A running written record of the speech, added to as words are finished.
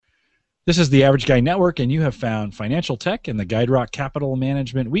This is the Average Guy Network, and you have found Financial Tech and the Guide Rock Capital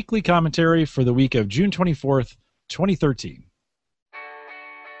Management Weekly Commentary for the week of June 24th, 2013.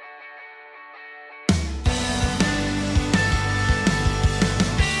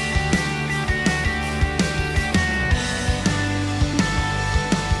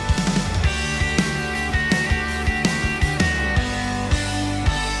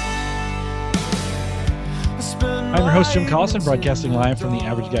 I'm your host, Jim Collison, broadcasting live from the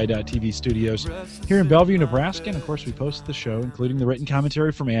AverageGuy.tv studios here in Bellevue, Nebraska. And, of course, we post the show, including the written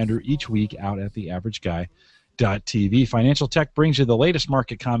commentary from Andrew, each week out at the AverageGuy.tv. Financial Tech brings you the latest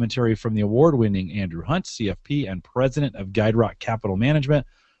market commentary from the award-winning Andrew Hunt, CFP and president of Guide Rock Capital Management,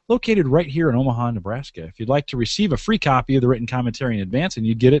 located right here in Omaha, Nebraska. If you'd like to receive a free copy of the written commentary in advance, and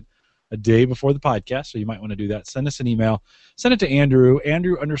you'd get it a day before the podcast, so you might want to do that. Send us an email. Send it to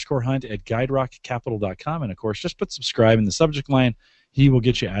Andrew_Hunt at GuideRockCapital.com. And, of course, just put subscribe in the subject line. He will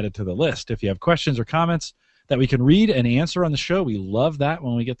get you added to the list. If you have questions or comments that we can read and answer on the show, we love that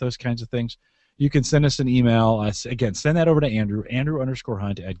when we get those kinds of things. You can send us an email. Again, send that over to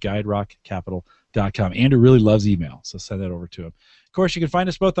Andrew_Hunt at GuideRockCapital.com. Andrew really loves email, so send that over to him. Of course, you can find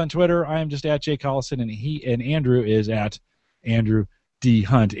us both on Twitter. I am just at Jay Collison, and Andrew is at Andrew D.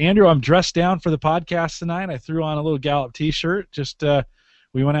 Hunt. Andrew, I'm dressed down for the podcast tonight. I threw on a little Gallup t-shirt.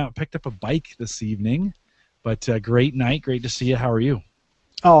 We went out and picked up a bike this evening. But great night. Great to see you. How are you?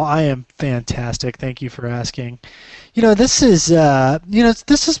 Oh, I am fantastic. Thank you for asking. This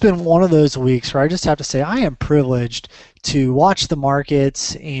has been one of those weeks where I just have to say I am privileged to watch the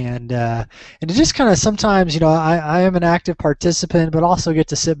markets and to just kind of sometimes, I am an active participant, but also get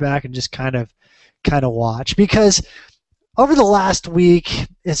to sit back and just kind of watch, because over the last week,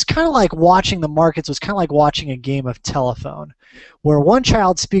 it's kind of like watching the markets was kind of like watching a game of telephone, where one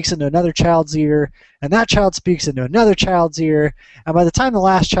child speaks into another child's ear, and that child speaks into another child's ear, and by the time the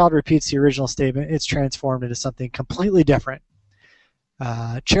last child repeats the original statement, it's transformed into something completely different.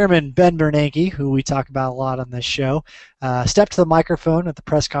 Chairman Ben Bernanke, who we talk about a lot on this show, stepped to the microphone at the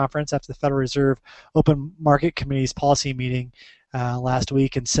press conference after the Federal Reserve Open Market Committee's policy meeting last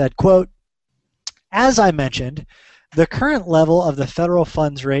week and said, quote, "As I mentioned, the current level of the federal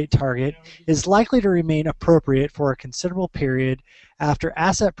funds rate target is likely to remain appropriate for a considerable period after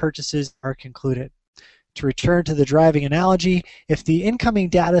asset purchases are concluded. To return to the driving analogy, if the incoming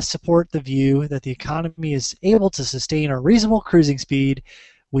data support the view that the economy is able to sustain a reasonable cruising speed,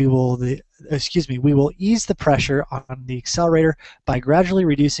 we will ease the pressure on the accelerator by gradually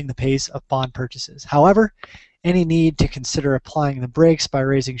reducing the pace of bond purchases. However, any need to consider applying the brakes by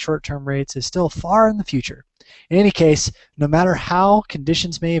raising short-term rates is still far in the future. In any case, no matter how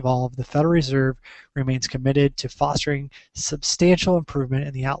conditions may evolve, the Federal Reserve remains committed to fostering substantial improvement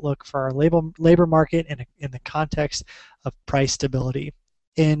in the outlook for our labor market in the context of price stability."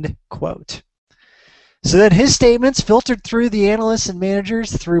 End quote. So then his statements filtered through the analysts and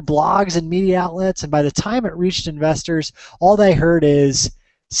managers, through blogs and media outlets, and by the time it reached investors, all they heard is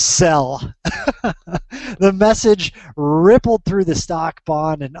sell. The message rippled through the stock,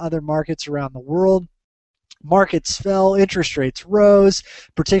 bond, and other markets around the world. Markets fell, interest rates rose,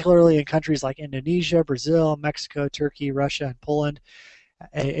 particularly in countries like Indonesia, Brazil, Mexico, Turkey, Russia, and Poland.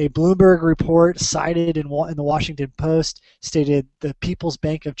 A Bloomberg report cited in the Washington Post stated the People's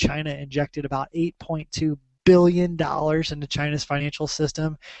Bank of China injected about $8.2 billion into China's financial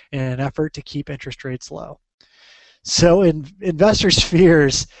system in an effort to keep interest rates low. So investors'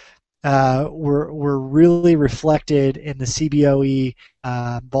 fears were really reflected in the CBOE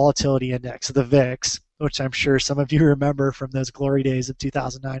volatility index, the VIX, which I'm sure some of you remember from those glory days of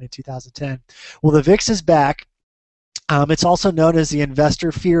 2009 and 2010. Well, the VIX is back. It's also known as the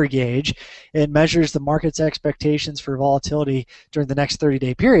investor fear gauge. It measures the market's expectations for volatility during the next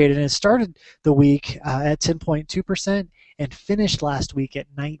 30-day period, and it started the week at 10.2% and finished last week at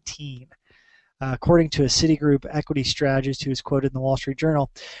 19%. According to a Citigroup equity strategist who is quoted in the Wall Street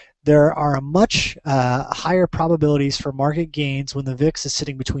Journal, there are much higher probabilities for market gains when the VIX is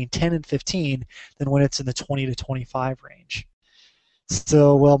sitting between 10 and 15 than when it's in the 20 to 25 range.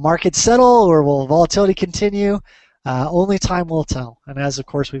 So will markets settle, or will volatility continue? Only time will tell. And as, of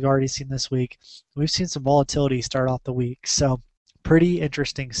course, we've already seen this week, we've seen some volatility start off the week. So pretty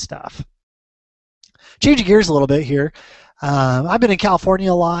interesting stuff. Changing gears a little bit here. I've been in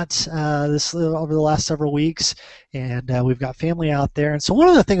California a lot over the last several weeks, and we've got family out there. And so one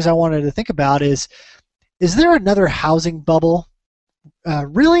of the things I wanted to think about is there another housing bubble?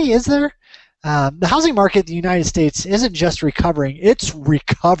 Really, is there? The housing market in the United States isn't just recovering, it's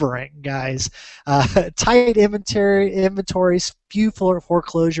recovering, guys. Tight inventories, few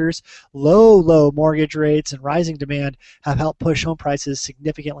foreclosures, low mortgage rates, and rising demand have helped push home prices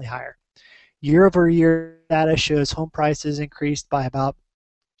significantly higher. Year-over-year data shows home prices increased by about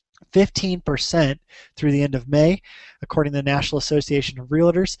 15% through the end of May, according to the National Association of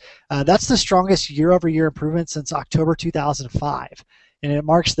Realtors. That's the strongest year-over-year improvement since October 2005, and it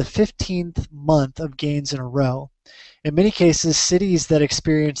marks the 15th month of gains in a row. In many cases, cities that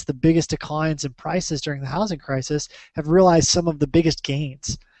experienced the biggest declines in prices during the housing crisis have realized some of the biggest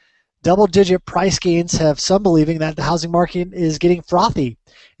gains. Double-digit price gains have some believing that the housing market is getting frothy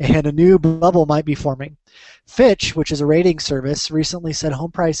and a new bubble might be forming. Fitch, which is a rating service, recently said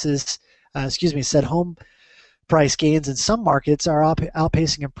home price gains in some markets are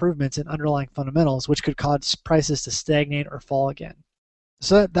outpacing improvements in underlying fundamentals, which could cause prices to stagnate or fall again.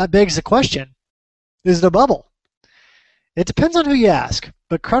 So that begs the question, is it a bubble? It depends on who you ask,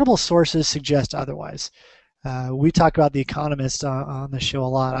 but credible sources suggest otherwise. We talk about The Economist on the show a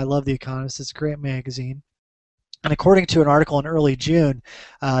lot. I love The Economist. It's a great magazine. And according to an article in early June,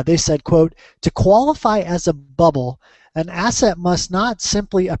 they said, quote, to qualify as a bubble, an asset must not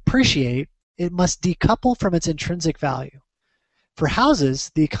simply appreciate, it must decouple from its intrinsic value. For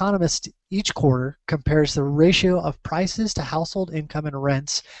houses, The Economist each quarter compares the ratio of prices to household income and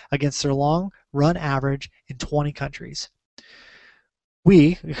rents against their long-run average in 20 countries.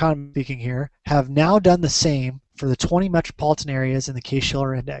 We, economist speaking here, have now done the same for the 20 metropolitan areas in the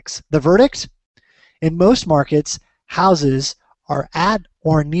Case-Shiller Index. The verdict? In most markets, houses are at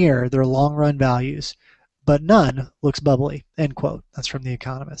or near their long-run values, but none looks bubbly, end quote. That's from The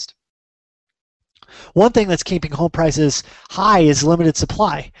Economist. One thing that's keeping home prices high is limited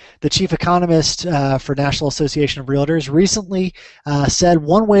supply. The chief economist for National Association of Realtors recently said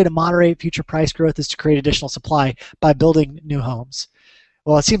one way to moderate future price growth is to create additional supply by building new homes.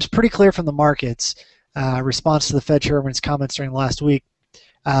 Well, it seems pretty clear from the markets response to the Fed chairman's comments during last week.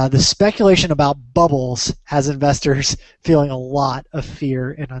 The speculation about bubbles has investors feeling a lot of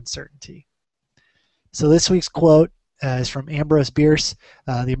fear and uncertainty. So this week's quote is from Ambrose Bierce,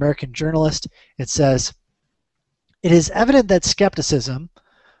 the American journalist. It says, "It is evident that skepticism,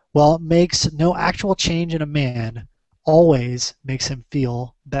 while it makes no actual change in a man, always makes him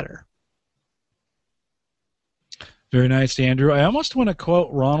feel better." Very nice, Andrew. I almost want to quote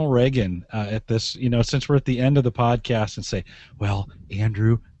Ronald Reagan at this, since we're at the end of the podcast, and say, "Well,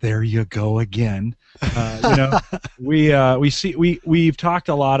 Andrew, there you go again." We've talked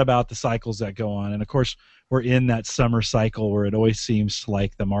a lot about the cycles that go on, and of course, we're in that summer cycle where it always seems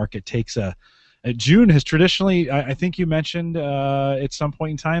like the market takes June has traditionally, I think you mentioned at some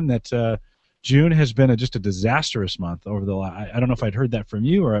point in time that June has been just a disastrous month over the last. I don't know if I'd heard that from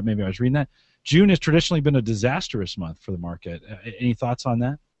you, or maybe I was reading that. June has traditionally been a disastrous month for the market. Any thoughts on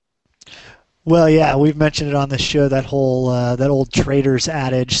that? Well, yeah, we've mentioned it on the show, that whole that old trader's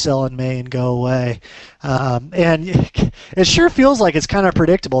adage, sell in May and go away. And it sure feels like it's kind of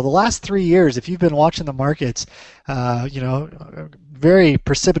predictable. The last 3 years, if you've been watching the markets, very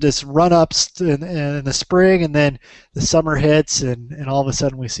precipitous run-ups in the spring, and then the summer hits, and all of a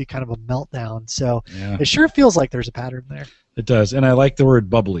sudden we see kind of a meltdown. So yeah. It sure feels like there's a pattern there. It does, and I like the word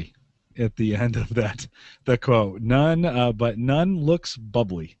bubbly at the end of the quote. But none looks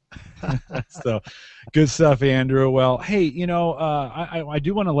bubbly. So good stuff, Andrew. Well, hey, I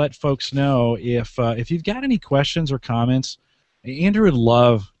do want to let folks know if you've got any questions or comments, Andrew would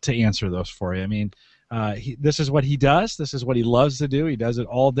love to answer those for you. I mean, this is what he does. This is what he loves to do. He does it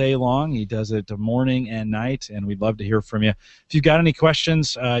all day long. He does it morning and night, and we'd love to hear from you. If you've got any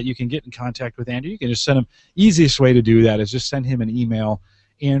questions, you can get in contact with Andrew. You can just send him. Easiest way to do that is just send him an email,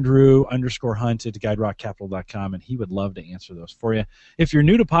 Andrew_Hunt@guiderockcapital.com, and he would love to answer those for you. If you're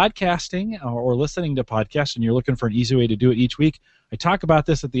new to podcasting or listening to podcasts and you're looking for an easy way to do it each week, I talk about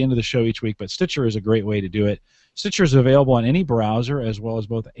this at the end of the show each week, but Stitcher is a great way to do it. Stitcher is available on any browser as well as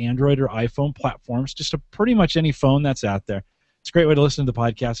both Android or iPhone platforms, just pretty much any phone that's out there. It's a great way to listen to the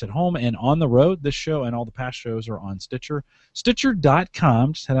podcast at home and on the road. This show and all the past shows are on Stitcher.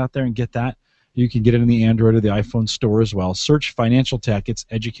 Stitcher.com. Just head out there and get that. You can get it in the Android or the iPhone store as well. Search Financial Tech. It's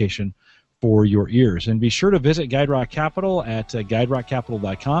education for your ears. And be sure to visit Guide Rock Capital at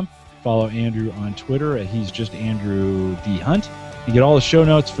guiderockcapital.com. Follow Andrew on Twitter. He's just Andrew D. Hunt. You get all the show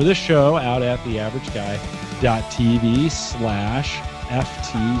notes for this show out at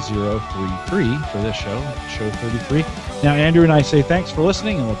theaverageguy.tv/FT033 for this show 33. Now, Andrew and I say thanks for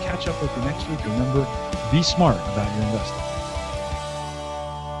listening, and we'll catch up with you next week. Remember, be smart about your investing.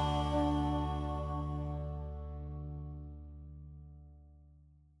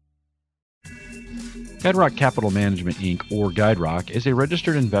 GuideRock Capital Management, Inc., or GuideRock, is a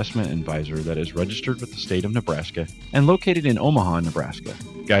registered investment advisor that is registered with the state of Nebraska and located in Omaha, Nebraska.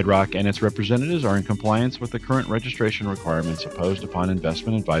 GuideRock and its representatives are in compliance with the current registration requirements imposed upon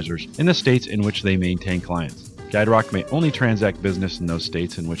investment advisors in the states in which they maintain clients. GuideRock may only transact business in those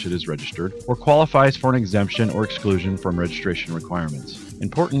states in which it is registered or qualifies for an exemption or exclusion from registration requirements.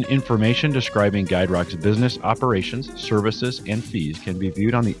 Important information describing GuideRock's business operations, services, and fees can be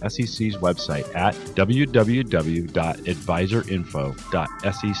viewed on the SEC's website at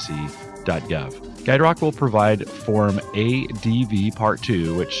www.advisorinfo.sec.gov. GuideRock will provide Form ADV Part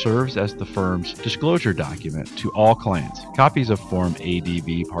 2, which serves as the firm's disclosure document to all clients. Copies of Form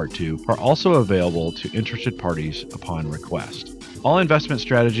ADV Part 2 are also available to interested parties upon request. All investment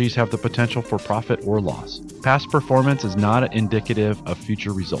strategies have the potential for profit or loss. Past performance is not indicative of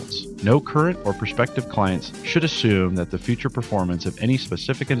future results. No current or prospective clients should assume that the future performance of any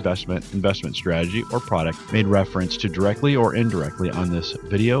specific investment strategy, or product made reference to directly or indirectly on this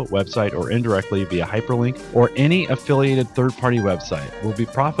video, website, or indirectly via hyperlink or any affiliated third-party website will be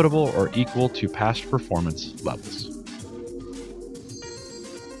profitable or equal to past performance levels.